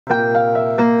Greetings,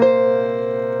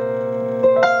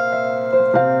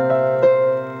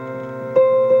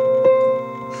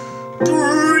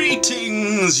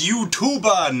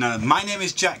 YouTuber! My name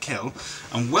is Jack Hill,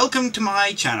 and welcome to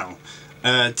my channel.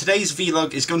 Today's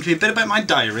vlog is going to be a bit about my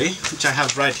diary, which I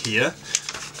have right here.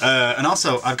 And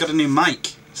also, I've got a new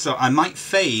mic, so I might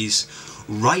phase.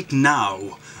 Right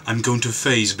now, I'm going to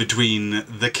phase between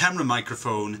the camera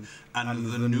microphone and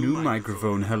the new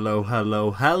microphone. Hello,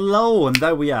 hello, hello, and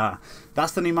there we are.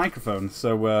 That's the new microphone,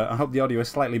 so I hope the audio is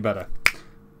slightly better.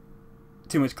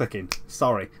 Too much clicking,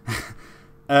 sorry.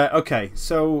 Okay,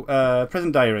 so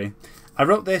Prison Diary. I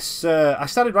wrote this, I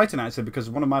started writing it actually because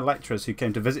one of my lecturers who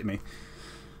came to visit me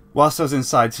whilst I was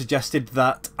inside suggested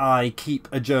that I keep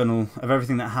a journal of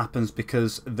everything that happens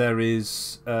because there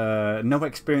is no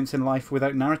experience in life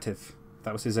without narrative.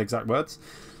 That was his exact words.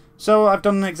 So I've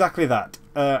done exactly that.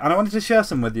 And I wanted to share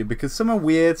some with you because some are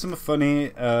weird, some are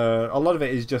funny. A lot of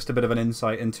it is just a bit of an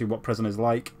insight into what prison is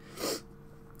like.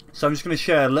 So I'm just going to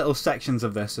share little sections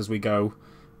of this as we go.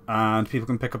 And people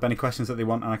can pick up any questions that they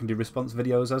want and I can do response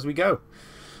videos as we go.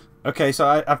 Okay, so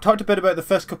I've talked a bit about the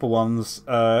first couple ones.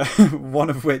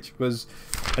 One of which was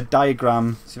a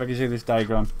diagram. See if I can show you this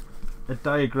diagram. A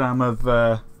diagram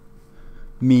of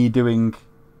me doing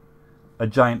a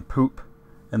giant poop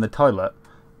in the toilet.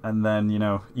 And then, you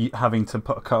know, having to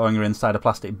put a coat hanger inside a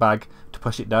plastic bag to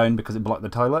push it down because it blocked the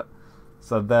toilet.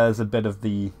 So there's a bit of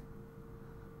the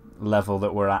level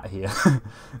that we're at here.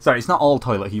 Sorry, it's not all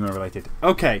toilet humour related.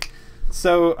 Okay,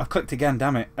 so I've clicked again,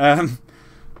 damn it.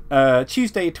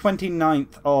 Tuesday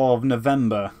 29th of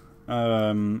November.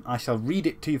 I shall read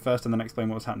it to you first and then explain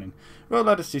what's happening. Royal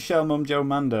letters to Shell Mum Joe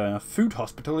Manda. Food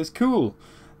hospital is cool.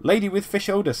 Lady with fish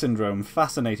odour syndrome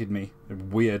fascinated me. A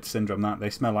weird syndrome that. They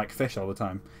smell like fish all the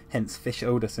time. Hence fish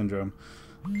odour syndrome.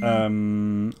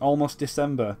 Almost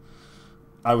December.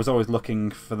 I was always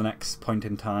looking for the next point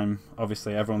in time.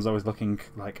 Obviously, everyone's always looking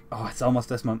like, oh, it's almost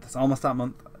this month, it's almost that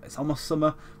month, it's almost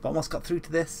summer, I've almost got through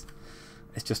to this.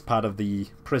 It's just part of the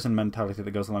prison mentality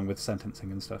that goes along with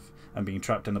sentencing and stuff, and being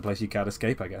trapped in a place you can't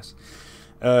escape, I guess.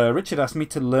 Richard asked me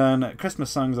to learn Christmas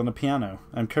songs on the piano.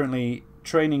 I'm currently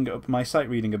training up my sight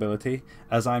reading ability,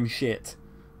 as I'm shit.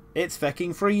 It's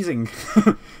fecking freezing.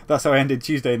 That's how I ended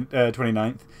Tuesday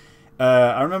 29th.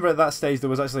 I remember at that stage there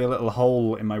was actually a little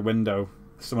hole in my window.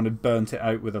 Someone had burnt it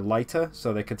out with a lighter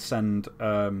so they could send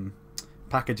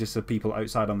packages to people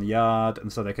outside on the yard,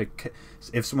 and so they could,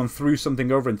 if someone threw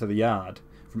something over into the yard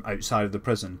from outside of the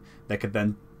prison, they could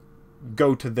then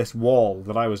go to this wall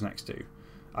that I was next to.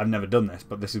 I've never done this,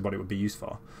 but this is what it would be used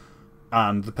for.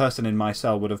 And the person in my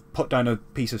cell would have put down a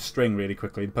piece of string really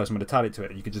quickly, the person would have tied it to it,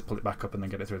 and you could just pull it back up and then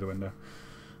get it through the window.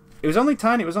 It was only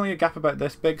tiny, it was only a gap about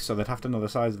this big, so they'd have to know the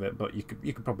size of it, but you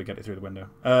could probably get it through the window.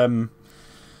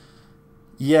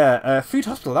 Yeah, Food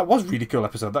Hospital, that was a really cool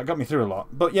episode. That got me through a lot.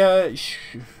 But yeah,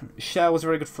 Cher was a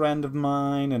very good friend of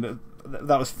mine, and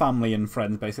that was family and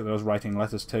friends, basically, that I was writing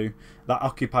letters to. That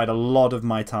occupied a lot of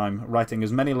my time, writing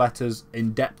as many letters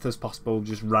in depth as possible,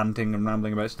 just ranting and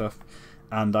rambling about stuff.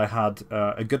 And I had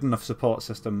a good enough support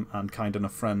system and kind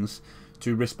enough friends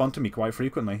to respond to me quite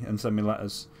frequently and send me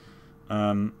letters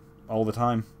all the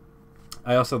time.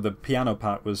 The piano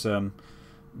part was...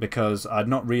 because I'd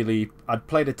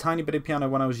played a tiny bit of piano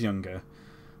when I was younger,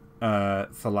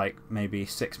 for like maybe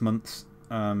 6 months,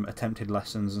 attempted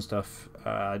lessons and stuff.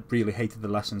 I really hated the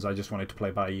lessons, I just wanted to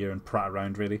play by ear and prat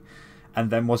around really, and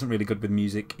then wasn't really good with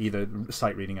music either,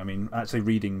 sight reading, I mean, actually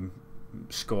reading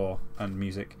score and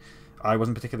music. I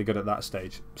wasn't particularly good at that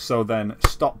stage, so then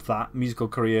stopped that musical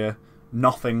career,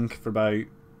 nothing for about,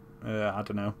 I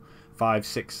don't know, 5,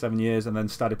 6, 7 years, and then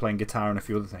started playing guitar and a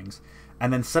few other things.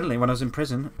 And then suddenly, when I was in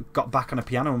prison, got back on a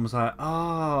piano and was like,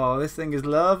 oh, this thing is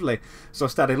lovely. So I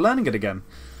started learning it again.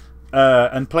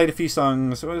 And played a few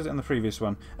songs. What was it in the previous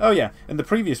one? Oh yeah, in the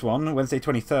previous one, Wednesday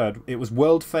 23rd, it was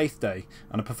World Faith Day.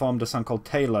 And I performed a song called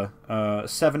Taylor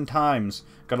 7 times.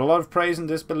 Got a lot of praise and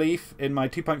disbelief in my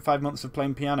 2.5 months of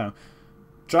playing piano.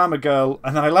 Drama girl.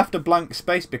 And then I left a blank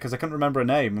space because I couldn't remember her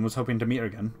name and was hoping to meet her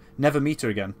again. Never meet her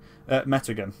again. Met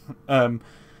her again.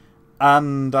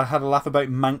 And I had a laugh about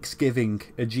Manxgiving,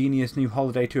 a genius new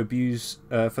holiday to abuse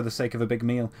for the sake of a big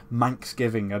meal.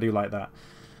 Manxgiving, I do like that.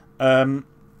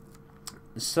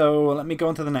 So let me go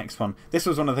on to the next one. This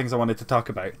was one of the things I wanted to talk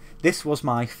about. This was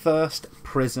my first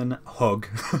prison hug.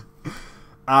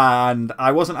 And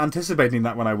I wasn't anticipating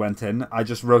that when I went in. I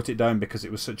just wrote it down because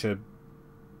it was such a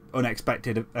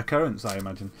unexpected occurrence, I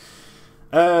imagine.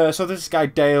 So there's this guy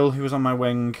Dale who was on my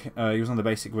wing. He was on the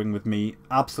basic wing with me.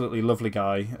 Absolutely lovely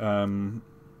guy.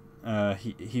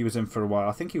 He was in for a while.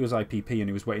 I think he was IPP and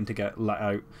he was waiting to get let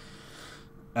out.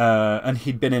 And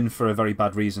he'd been in for a very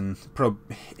bad reason.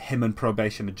 Him and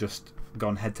probation had just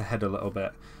gone head to head a little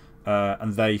bit,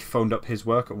 and they phoned up his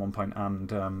work at one point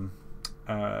and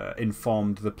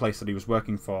informed the place that he was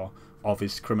working for of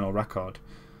his criminal record,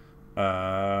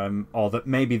 or that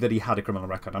maybe that he had a criminal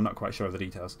record. I'm not quite sure of the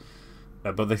details,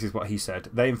 but this is what he said.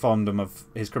 They informed him of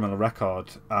his criminal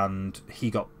record, and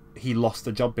he lost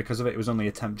the job because of it. It was only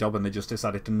a temp job, and they just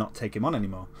decided to not take him on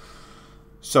anymore.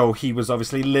 So he was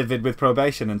obviously livid with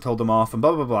probation and told them off and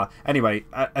blah blah blah. Anyway,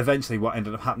 eventually what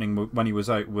ended up happening when he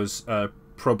was out was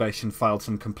probation filed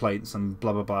some complaints and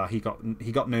blah blah blah. He got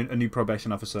a new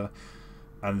probation officer,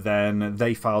 and then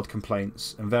they filed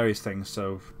complaints and various things.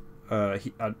 So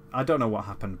I don't know what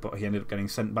happened, but he ended up getting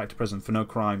sent back to prison for no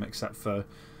crime except for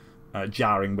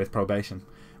jarring with probation,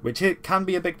 which it can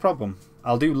be a big problem.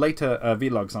 I'll do later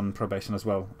vlogs on probation as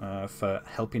well, for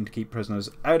helping to keep prisoners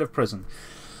out of prison.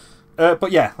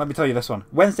 But yeah, let me tell you this one.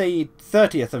 Wednesday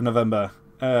 30th of November.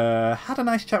 Had a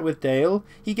nice chat with Dale.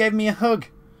 He gave me a hug.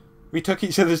 We took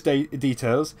each other's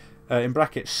details. In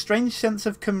brackets, strange sense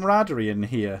of camaraderie in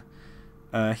here.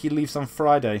 He leaves on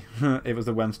Friday. It was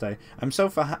a Wednesday. I'm so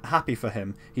happy for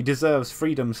him. He deserves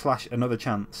freedom / another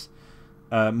chance.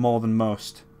 More than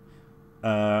most.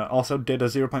 Also did a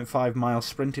 0.5 mile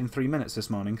sprint in 3 minutes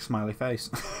this morning. Smiley face.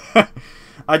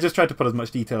 I just tried to put as much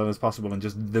detail as possible and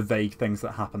just the vague things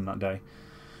that happened that day.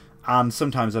 And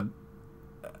sometimes I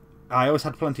always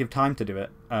had plenty of time to do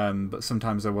it, but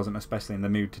sometimes I wasn't especially in the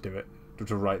mood to do it,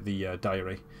 to write the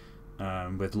diary,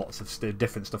 with lots of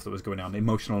different stuff that was going on.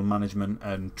 Emotional management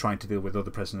and trying to deal with other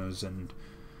prisoners and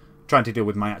trying to deal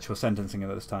with my actual sentencing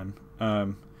at this time.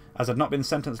 As I'd not been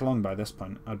sentenced long by this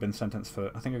point. I'd been sentenced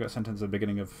for... I think I got sentenced at the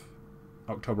beginning of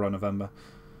October or November.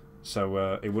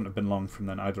 So it wouldn't have been long from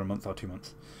then, either a month or 2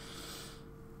 months.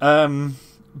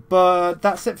 But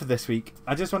that's it for this week.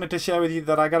 I just wanted to share with you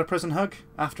that I got a prison hug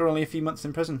after only a few months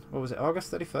in prison. What was it?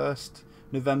 August 31st,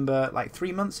 November, like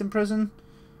 3 months in prison?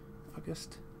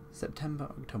 August,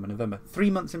 September, October, November. 3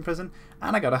 months in prison,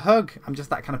 and I got a hug. I'm just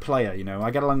that kind of player, you know.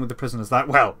 I get along with the prisoners that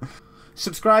well.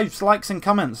 Subscribes, likes and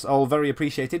comments, all very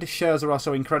appreciated. Shares are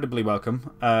also incredibly welcome.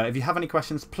 If you have any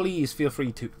questions, please feel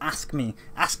free to ask me.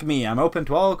 Ask me. I'm open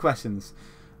to all questions.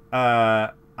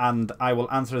 And I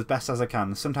will answer as best as I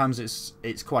can. Sometimes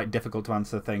it's quite difficult to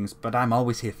answer things, but I'm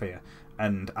always here for you.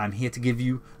 And I'm here to give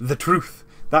you the truth.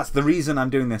 That's the reason I'm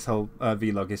doing this whole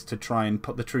vlog, is to try and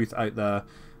put the truth out there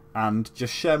and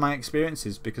just share my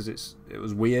experiences, because it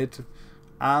was weird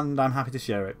and I'm happy to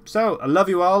share it. So, I love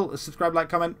you all. Subscribe, like,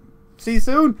 comment. See you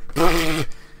soon.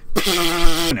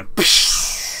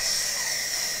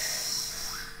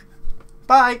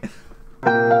 Bye.